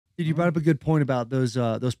Dude, you brought up a good point about those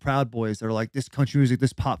Proud Boys that are like, this country music,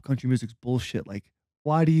 this pop country music's bullshit. Like,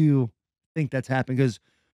 why do you think that's happened? Because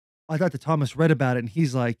I thought that Thomas read about it, and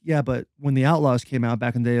he's like, yeah, but when the Outlaws came out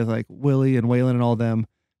back in the day, like Willie and Waylon and all them,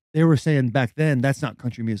 they were saying back then that's not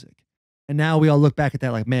country music, and now we all look back at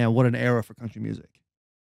that like, man, what an era for country music.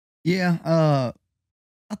 Yeah,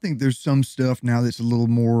 I think there's some stuff now that's a little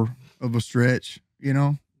more of a stretch.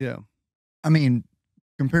 Yeah, I mean,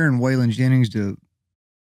 comparing Waylon Jennings to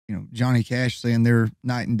Johnny Cash, saying they're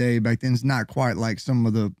night and day back then, is not quite like some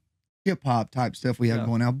of the hip hop type stuff we have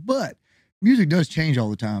going now. But music does change all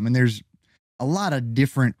the time, and there's a lot of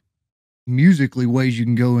different musically ways you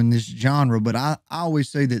can go in this genre. But I always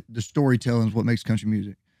say that the storytelling is what makes country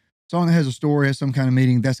music. Song that has a story, has some kind of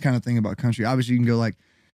meaning. That's the kind of thing about country. Obviously, you can go like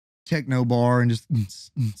techno bar and just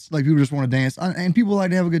like people just want to dance, and people like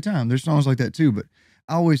to have a good time. There's songs like that too. But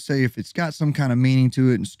I always say if it's got some kind of meaning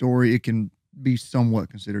to it and story, it can be somewhat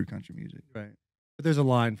considered country music. right. But there's a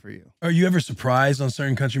line for you. Are you ever surprised on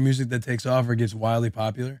certain country music that takes off or gets wildly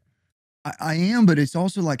popular? I am, but it's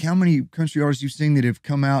also like how many country artists you've seen that have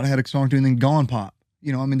come out, had a song to, and then gone pop.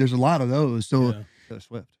 I mean, there's a lot of those. So, Taylor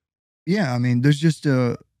Swift. yeah, I mean, there's just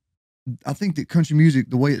I think that country music,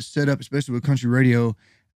 the way it's set up, especially with country radio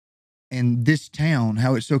and this town,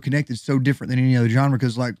 how it's so connected, is so different than any other genre.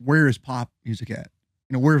 Because like, where is pop music at?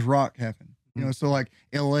 Where's rock happen? So like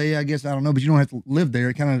LA, I guess, I don't know, but you don't have to live there.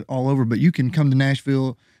 It kind of all over, but you can come to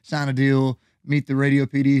Nashville, sign a deal, meet the radio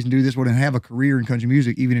PDs and do this one and have a career in country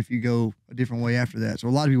music, even if you go a different way after that. So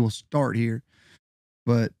a lot of people start here,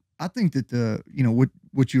 but I think that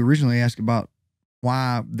what you originally asked about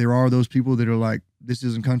why there are those people that are like, this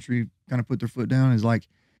isn't country, kind of put their foot down, is like,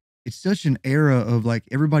 it's such an era of like,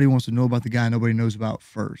 everybody wants to know about the guy nobody knows about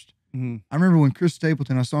first. Mm-hmm. I remember when Chris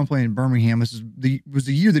Stapleton, I saw him playing in Birmingham. Was the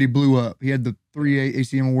year that he blew up. He had the 3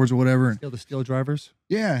 ACM awards or whatever. Still the Steel Drivers.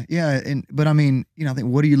 Yeah. But I mean, I think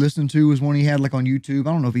What Are You Listening To was one he had like on YouTube.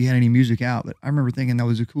 I don't know if he had any music out, but I remember thinking that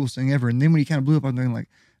was the coolest thing ever. And then when he kind of blew up, I'm thinking like,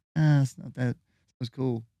 it's not that. That's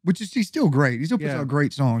cool. Which is, he's still great. He still puts out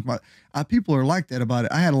great songs. But people are like that about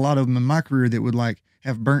it. I had a lot of them in my career that would like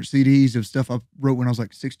have burnt CDs of stuff I wrote when I was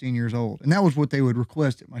like 16 years old. And that was what they would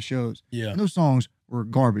request at my shows. Yeah. And those songs were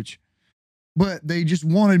garbage. But they just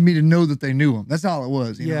wanted me to know that they knew them. That's all it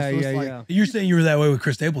was. Yeah. You're saying you were that way with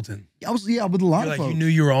Chris Stapleton. I was, with a lot of like folks. you knew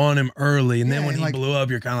you were on him early, and then when and he blew up,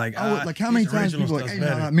 you're kind of like, like how many times people like, hey,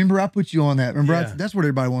 better. remember I put you on that. Remember, that's what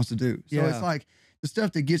everybody wants to do. So Yeah. it's like the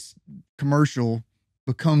stuff that gets commercial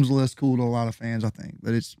becomes less cool to a lot of fans, I think.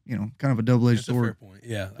 But it's, kind of a double-edged That's a sword. fair point.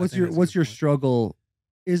 Yeah. What's your struggle?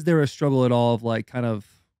 Is there a struggle at all of like kind of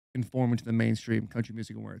conforming to the mainstream country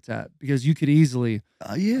music and where it's at? Because you could easily,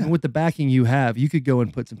 and with the backing you have, you could go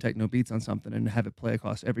and put some techno beats on something and have it play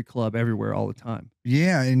across every club, everywhere, all the time.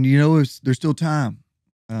 Yeah, and there's still time.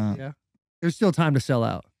 There's still time to sell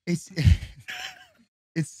out. It's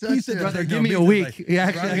such brother, give me a week.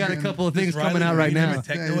 I got a couple of things coming out right now.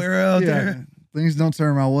 Techno era out there. Things don't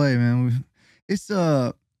turn my way, man. It's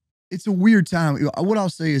a weird time. What I'll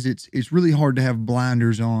say is it's really hard to have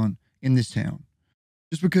blinders on in this town.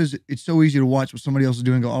 Just because it's so easy to watch what somebody else is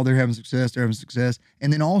doing and go, oh, they're having success.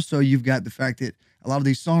 And then also you've got the fact that a lot of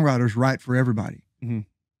these songwriters write for everybody. Mm-hmm.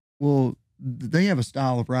 Well, they have a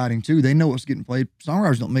style of writing too. They know what's getting played.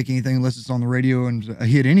 Songwriters don't make anything unless it's on the radio and a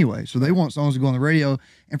hit anyway. So they want songs to go on the radio.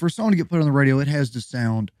 And for a song to get put on the radio, it has to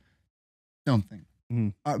sound something.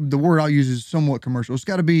 Mm-hmm. The word I'll use is somewhat commercial. It's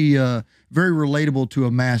got to be very relatable to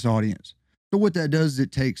a mass audience. So what that does is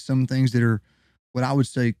it takes some things that are what I would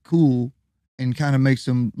say cool and kind of makes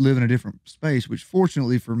them live in a different space, which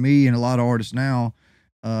fortunately for me and a lot of artists now,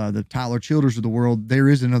 the Tyler Childers of the world, there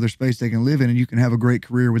is another space they can live in and you can have a great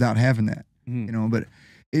career without having that, but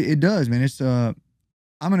it does, man. It's, I'm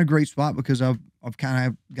in a great spot because I've kind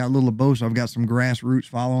of got a little of both. So I've got some grassroots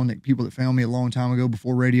following that people that found me a long time ago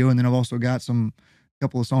before radio. And then I've also got a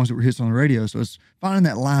couple of songs that were hits on the radio. So it's finding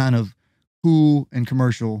that line of cool and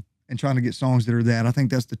commercial and trying to get songs that are that. I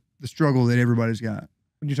think that's the struggle that everybody's got.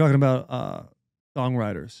 When you're talking about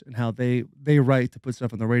songwriters and how they write to put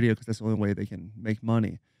stuff on the radio because that's the only way they can make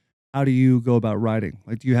money, how do you go about writing?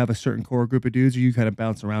 Like, do you have a certain core group of dudes, or you kind of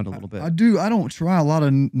bounce around a little bit? I do. I don't try a lot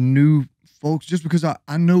of new folks just because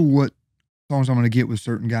I know what songs I'm going to get with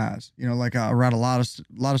certain guys. Like I write a lot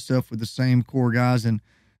of stuff with the same core guys, and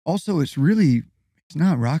also it's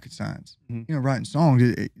not rocket science. Writing songs.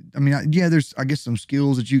 There's I guess some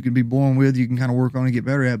skills that you can be born with, you can kind of work on and get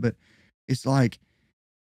better at, but it's like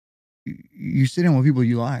you sit in with people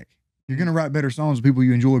you like. You're going to write better songs with people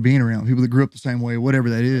you enjoy being around, people that grew up the same way, whatever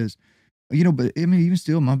that is. But I mean, even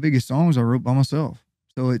still, my biggest songs I wrote by myself.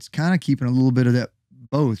 So it's kind of keeping a little bit of that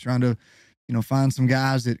both, trying to, find some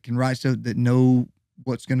guys that can write stuff that know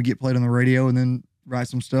what's going to get played on the radio, and then write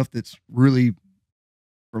some stuff that's really,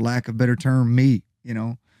 for lack of a better term, me,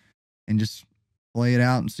 and just play it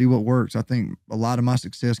out and see what works. I think a lot of my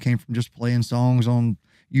success came from just playing songs on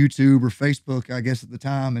YouTube or Facebook, I guess, at the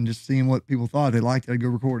time, and just seeing what people thought. They liked it, I'd go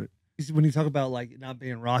record it. When you talk about like not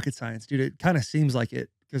being rocket science, dude, it kind of seems like it,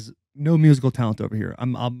 because no musical talent over here.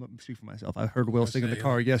 I'm speaking for myself. I heard Will sing in the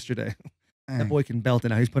car yesterday. That boy can belt it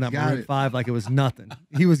now. He's putting out Maroon 5 like it was nothing.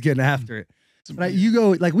 He was getting after it. But you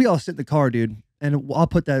go, like, we all sit in the car, dude, and I'll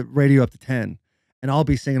put that radio up to 10, and I'll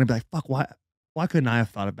be singing and be like, fuck, why couldn't I have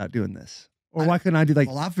thought about doing this? Or why couldn't I do, like...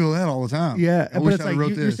 Well, I feel that all the time. Yeah, but it's like,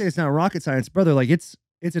 you say it's not rocket science, brother. Like, it's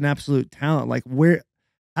an absolute talent. Like,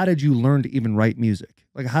 how did you learn to even write music?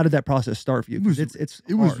 Like, how did that process start for you?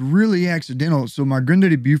 It was really accidental. So my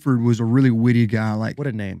granddaddy Buford was a really witty guy. Like, what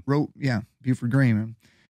a name. Buford Green.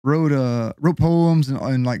 Wrote poems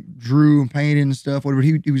and like drew and painted and stuff. Whatever.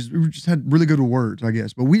 He just had really good words, I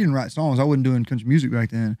guess. But we didn't write songs. I wasn't doing country music back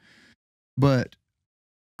then. But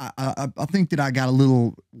I think that I got a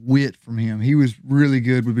little wit from him. He was really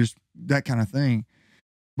good with just that kind of thing.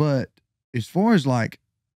 But as far as like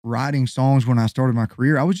writing songs when I started my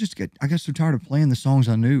career, I got so tired of playing the songs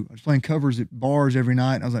I knew. I was playing covers at bars every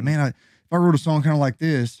night. And I was like, man, if I wrote a song kind of like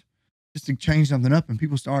this, just to change something up, and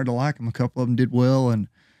people started to like them. A couple of them did well, and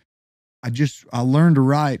I learned to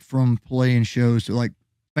write from playing shows. So like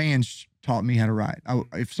fans taught me how to write.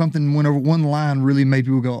 If something went over one line really made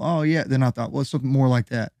people go, oh yeah, then I thought, well, it's something more like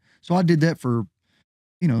that. So I did that for,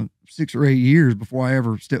 6 or 8 years before I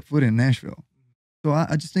ever stepped foot in Nashville. So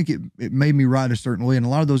I just think it made me write a certain way. And a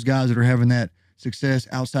lot of those guys that are having that success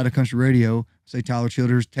outside of country radio, say Tyler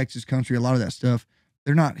Childers, Texas country, a lot of that stuff,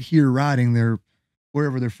 they're not here writing, they're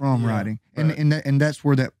wherever they're from writing. Right. And that's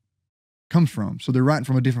where that comes from. So they're writing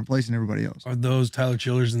from a different place than everybody else. Are those Tyler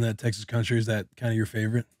Childers in that Texas country, is that kind of your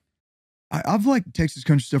favorite? I've liked Texas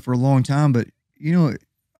country stuff for a long time, but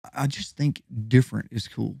I just think different is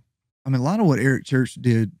cool. I mean, a lot of what Eric Church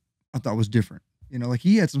did, I thought was different. Like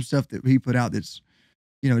he had some stuff that he put out that's,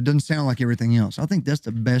 it doesn't sound like everything else. I think that's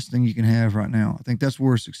the best thing you can have right now. I think that's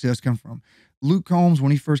where success comes from. Luke Combs,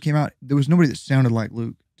 when he first came out, there was nobody that sounded like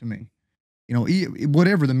Luke to me.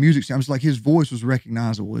 Whatever the music sounds like, his voice was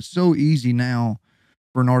recognizable. It's so easy now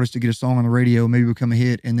for an artist to get a song on the radio, maybe become a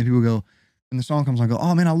hit, and then people go, and the song comes on, go,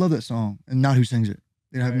 oh man, I love that song, and not who sings it.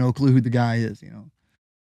 They have no clue who the guy is.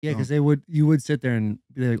 Yeah, because you would sit there and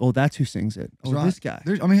be like, oh, that's who sings it. Oh, this guy.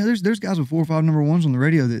 There's guys with 4 or 5 number ones on the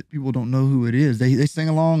radio that people don't know who it is. They sing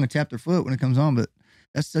along and tap their foot when it comes on, but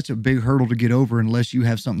that's such a big hurdle to get over unless you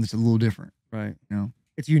have something that's a little different. Right.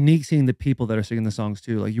 It's unique seeing the people that are singing the songs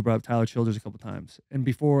too. Like you brought up Tyler Childers a couple times, and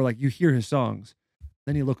before, like, you hear his songs,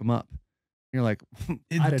 then you look him up. And you're like,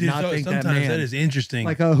 I did not think that man. Sometimes that is interesting.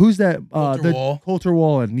 Like, who's that? Coulter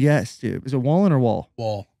Wallen. Yes, dude. Is it Wallen or Wall?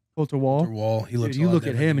 Wall. Coulter Wall. Coulter Wall. He looks. Dude, you look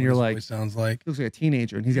at him and you're like, sounds like he looks like a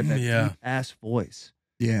teenager, and he's got that deep ass voice.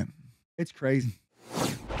 Yeah, it's crazy.